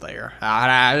definitely up there.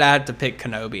 I'd have to pick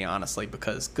Kenobi, honestly,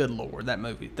 because, good Lord,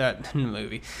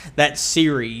 that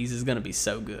series is going to be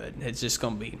so good. It's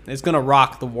going to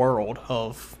rock the world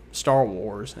of Star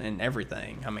Wars and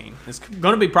everything. I mean, it's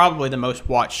going to be probably the most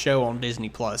watched show on Disney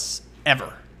Plus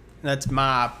ever. That's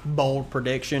my bold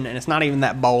prediction, and it's not even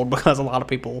that bold because a lot of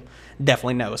people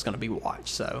definitely know it's going to be watched,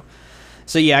 So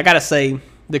yeah, I got to say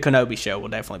the Kenobi show will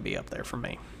definitely be up there for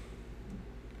me.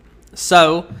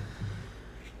 So,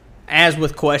 as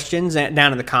with questions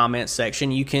down in the comments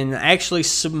section, you can actually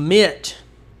submit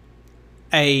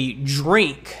a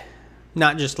drink,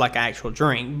 not just like an actual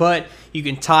drink, but you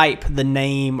can type the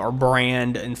name or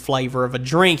brand and flavor of a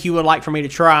drink you would like for me to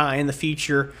try in the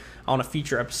future on a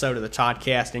future episode of the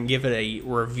Toddcast and give it a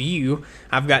review.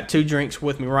 I've got two drinks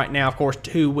with me right now. Of course,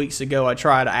 2 weeks ago I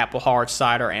tried an apple hard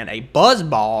cider and a Buzz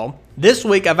Ball This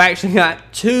week I've actually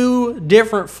got 2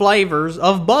 different flavors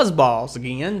of Buzz Balls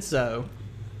again, so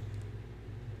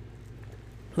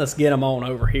let's get them on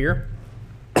over here.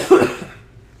 2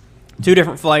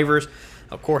 different flavors.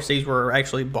 Of course, these were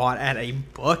actually bought at a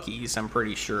Buc-ee's, I'm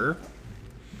pretty sure.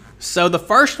 So the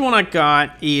first one I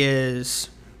got is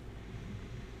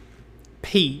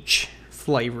peach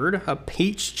flavored. A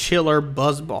peach chiller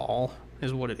Buzz Ball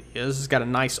is what it is. It's got a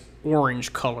nice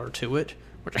orange color to it,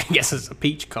 which I guess is a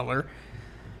peach color.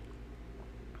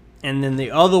 And then the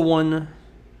other one,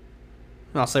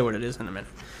 I'll say what it is in a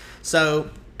minute. So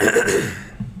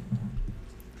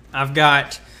I've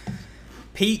got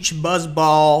peach Buzz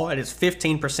Ball. It is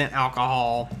 15%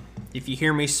 alcohol. If you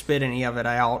hear me spit any of it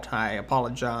out, I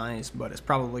apologize, but it's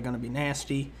probably going to be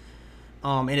nasty.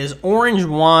 It is orange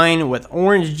wine with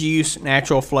orange juice,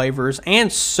 natural flavors,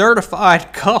 and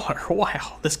certified color.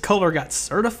 Wow, this color got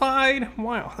certified?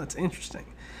 Wow, that's interesting.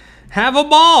 Have a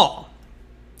ball.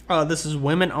 This is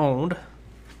women owned.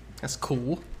 That's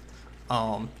cool.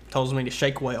 Tells me to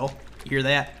shake well. You hear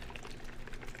that?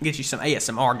 Get you some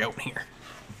ASMR going here.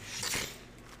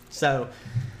 So,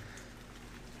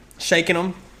 shaking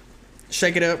them.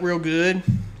 Shake it up real good.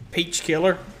 Peach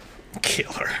killer.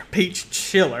 Peach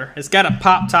chiller. It's got a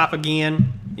pop top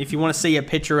again. If you want to see a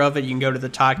picture of it, you can go to the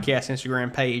Toddcast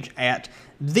Instagram page at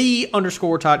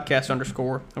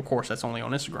 _Toddcast_. Of course, that's only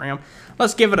on Instagram.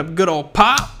 Let's give it a good old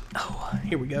pop. Oh,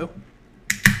 here we go.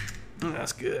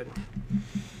 That's good.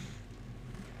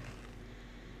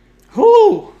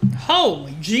 Whoo!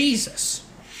 Holy Jesus.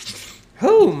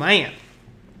 Oh, man.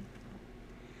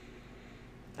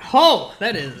 Oh,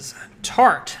 that is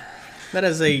tart. That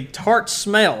is a tart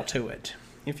smell to it.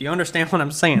 If you understand what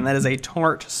I'm saying, that is a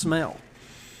tart smell.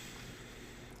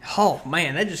 Oh,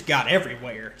 man, that just got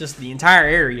everywhere. Just the entire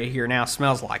area here now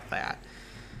smells like that.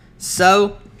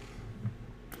 So,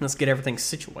 let's get everything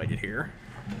situated here.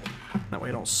 That way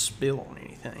I don't spill on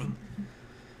anything.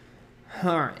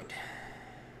 All right.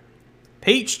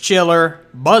 Peach chiller,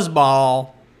 Buzz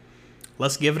Ball.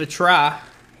 Let's give it a try.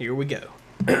 Here we go.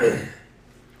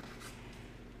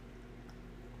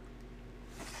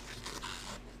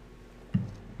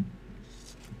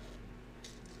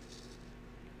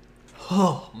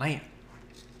 Oh, man.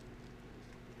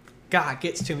 God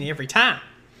gets to me every time.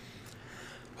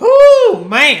 Whoo,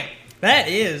 man. That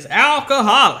is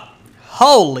alcoholic.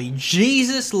 Holy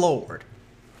Jesus Lord.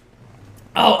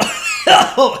 Oh,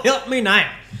 oh, help me now.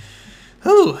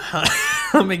 Whew.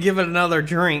 Let me give it another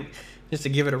drink just to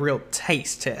give it a real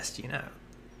taste test, you know.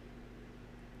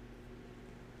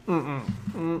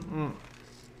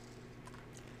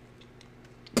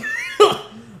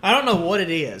 I don't know what it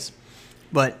is,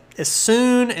 but as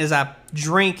soon as I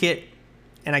drink it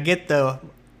and I get the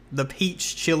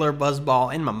peach chiller Buzz Ball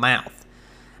in my mouth,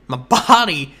 my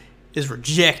body is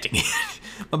rejecting it.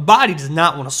 My body does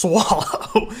not want to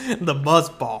swallow the Buzz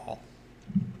Ball.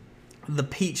 The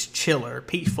peach chiller,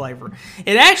 peach flavor.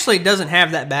 It actually doesn't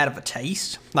have that bad of a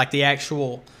taste, like the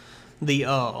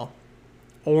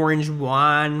orange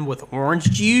wine with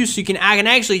orange juice. I can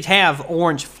actually have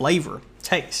orange flavor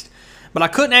taste, but I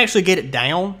couldn't actually get it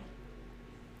down.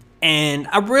 And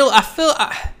I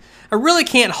really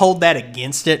can't hold that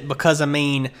against it because, I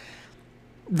mean,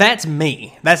 that's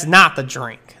me. That's not the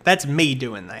drink. That's me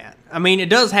doing that. I mean, it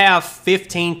does have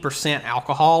 15%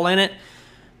 alcohol in it,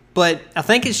 but I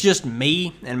think it's just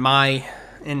me and my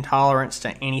intolerance to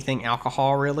anything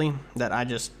alcohol, really, that I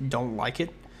just don't like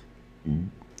it.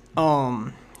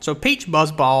 So peach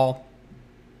Buzz Ball,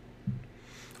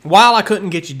 while I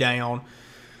couldn't get you down,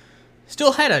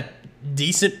 still had a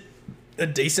decent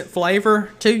flavor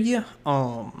to you.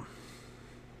 What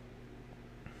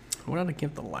did I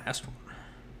give the last one?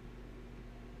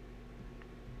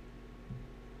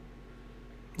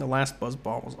 The last Buzz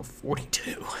Ball was a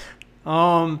 42.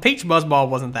 Peach Buzz Ball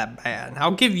wasn't that bad.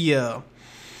 I'll give you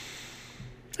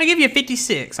a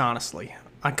 56, honestly.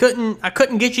 I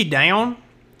couldn't get you down,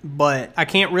 but I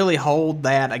can't really hold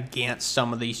that against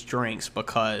some of these drinks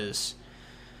because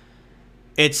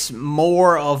it's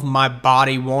more of my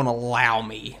body won't allow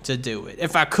me to do it.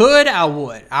 If I could, I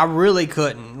would. I really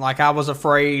couldn't. Like, I was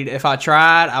afraid if I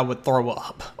tried, I would throw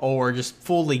up or just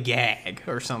fully gag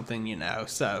or something, you know.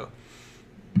 So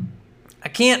I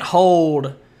can't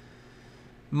hold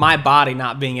my body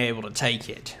not being able to take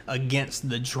it against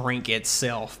the drink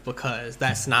itself because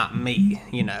that's not me,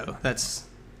 you know. That's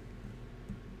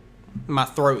my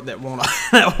throat that won't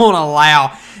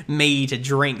allow me to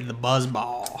drink the Buzz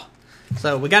Ball.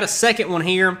 So we got a second one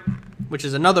here, which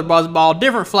is another Buzz Ball,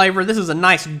 different flavor. This is a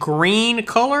nice green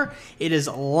color. It is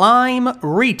Lime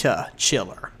Rita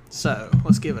Chiller. So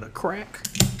let's give it a crack.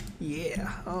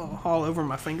 Yeah. Oh, all over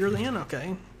my finger then?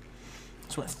 Okay.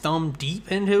 Just went thumb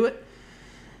deep into it.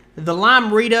 The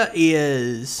Lime Rita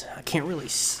is... I can't really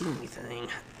see anything.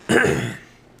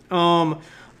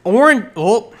 Orange...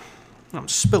 Oh, I'm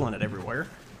spilling it everywhere.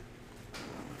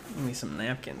 Give me some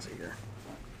napkins here.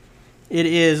 It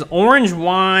is orange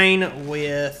wine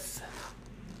with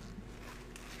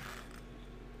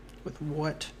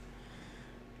what?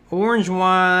 Orange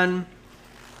wine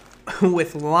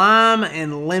with lime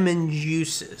and lemon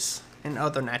juices and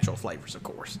other natural flavors, of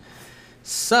course.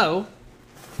 So,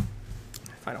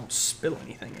 if I don't spill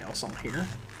anything else on here.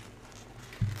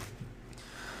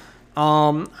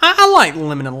 I like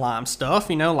lemon and lime stuff,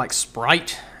 like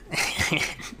Sprite.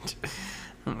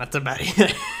 That's about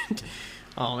it.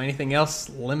 Anything else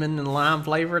lemon and lime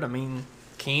flavored? I mean,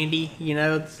 candy,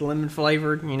 it's lemon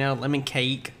flavored, lemon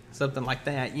cake, something like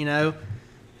that,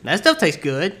 That stuff tastes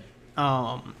good.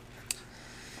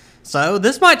 So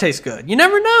this might taste good. You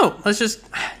never know. Let's just,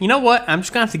 you know what? I'm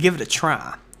just going to have to give it a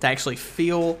try to actually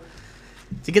to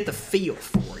get the feel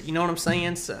for it. You know what I'm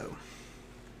saying? So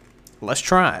let's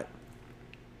try it.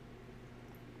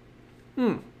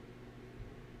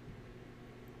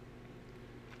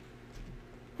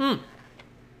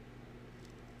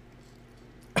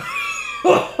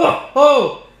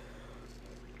 Oh,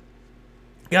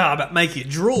 God, that make you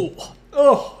drool.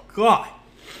 Oh, God.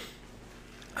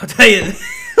 I'll tell you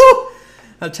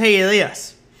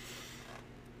this.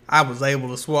 I was able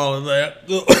to swallow that.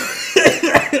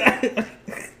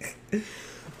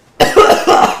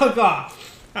 Oh, God.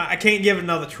 I can't give it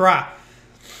another try.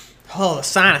 Oh, the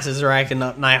sinuses are acting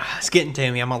up now. It's getting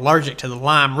to me. I'm allergic to the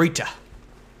Lime Rita.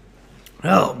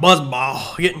 Oh,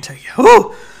 buzzball, getting to you.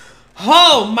 Whew.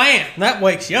 Oh, man, that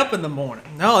wakes you up in the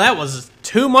morning. No, that was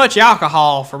too much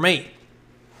alcohol for me.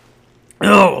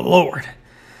 Oh, Lord.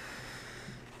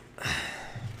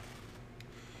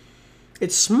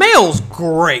 It smells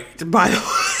great, by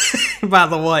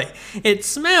the way. It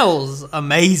smells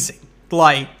amazing.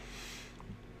 Like,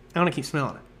 I want to keep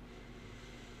smelling it.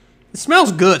 It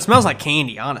smells good. It smells like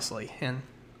candy, honestly. And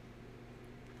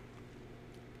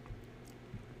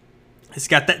it's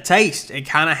got that taste. It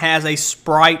kind of has a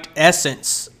Sprite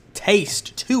essence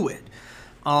taste to it.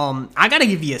 I got to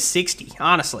give you a 60,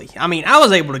 honestly. I mean, I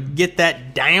was able to get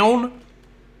that down,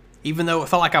 even though it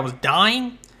felt like I was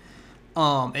dying.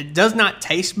 It does not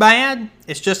taste bad.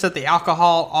 It's just that the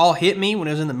alcohol all hit me when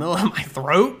it was in the middle of my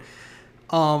throat.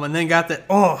 And then got that,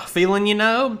 feeling,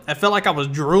 I felt like I was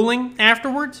drooling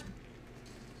afterwards.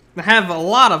 I have a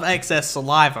lot of excess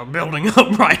saliva building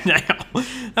up right now.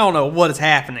 I don't know what is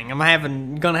happening.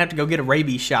 I'm gonna have to go get a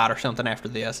rabies shot or something after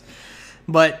this.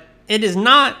 But it is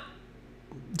not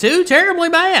too terribly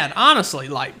bad, honestly.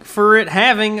 Like, for it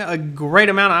having a great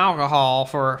amount of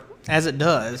alcohol as it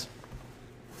does,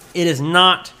 it is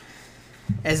not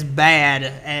as bad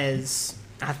as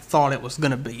I thought it was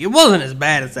gonna be. It wasn't as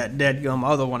bad as that deadgum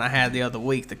other one I had the other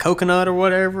week, the coconut or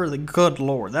whatever. The good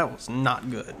Lord, that was not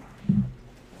good.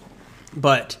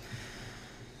 But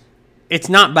it's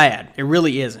not bad. It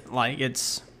really isn't. Like,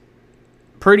 it's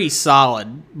pretty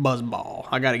solid buzzball.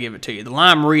 I got to give it to you. The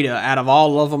Lime Rita, out of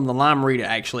all of them, the Lime Rita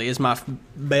actually is my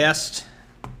best,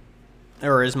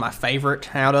 or is my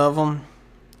favorite out of them.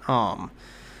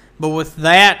 But with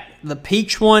that, the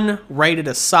peach one rated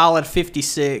a solid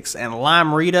 56, and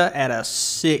Lime Rita at a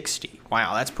 60.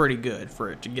 Wow, that's pretty good for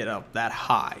it to get up that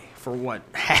high for what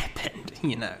happened,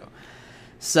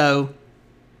 So,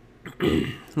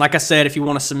 like I said, if you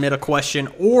want to submit a question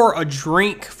or a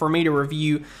drink for me to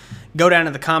review, go down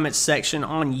to the comments section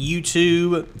on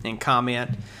YouTube and comment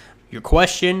your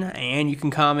question, and you can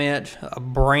comment a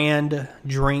brand,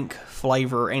 drink,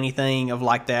 flavor, anything of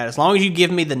like that. As long as you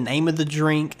give me the name of the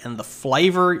drink and the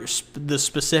flavor, the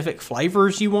specific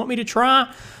flavors you want me to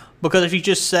try, because if you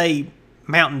just say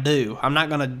Mountain Dew,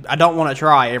 I don't want to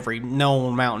try every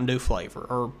known Mountain Dew flavor,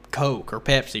 or Coke or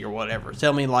Pepsi or whatever.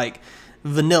 Tell me like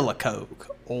vanilla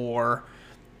Coke or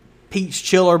peach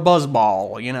chiller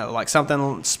buzzball, like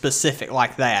something specific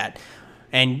like that.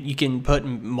 And you can put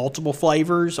multiple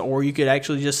flavors, or you could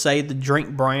actually just say the drink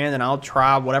brand, and I'll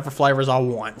try whatever flavors I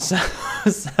want.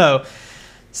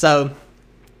 So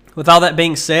with all that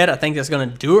being said, I think that's going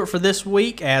to do it for this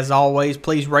week. As always,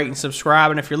 please rate and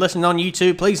subscribe. And if you're listening on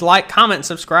YouTube, please like, comment, and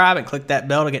subscribe, and click that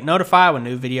bell to get notified when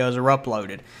new videos are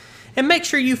uploaded. And make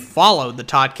sure you follow the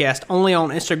Toddcast only on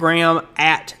Instagram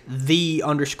at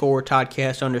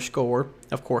 @_Toddcast_.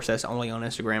 Of course, that's only on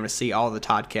Instagram to see all the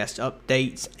Toddcast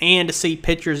updates and to see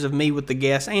pictures of me with the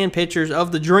guests and pictures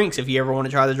of the drinks. If you ever want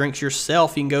to try the drinks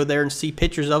yourself, you can go there and see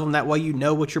pictures of them. That way you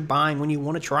know what you're buying when you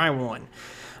want to try one.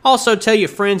 Also, tell your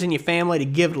friends and your family to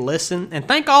give it a listen. And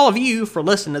thank all of you for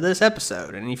listening to this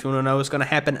episode. And if you want to know what's going to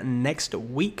happen next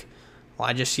week,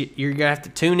 well, you're going to have to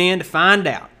tune in to find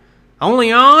out.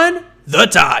 Only on the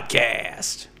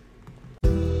Toddcast.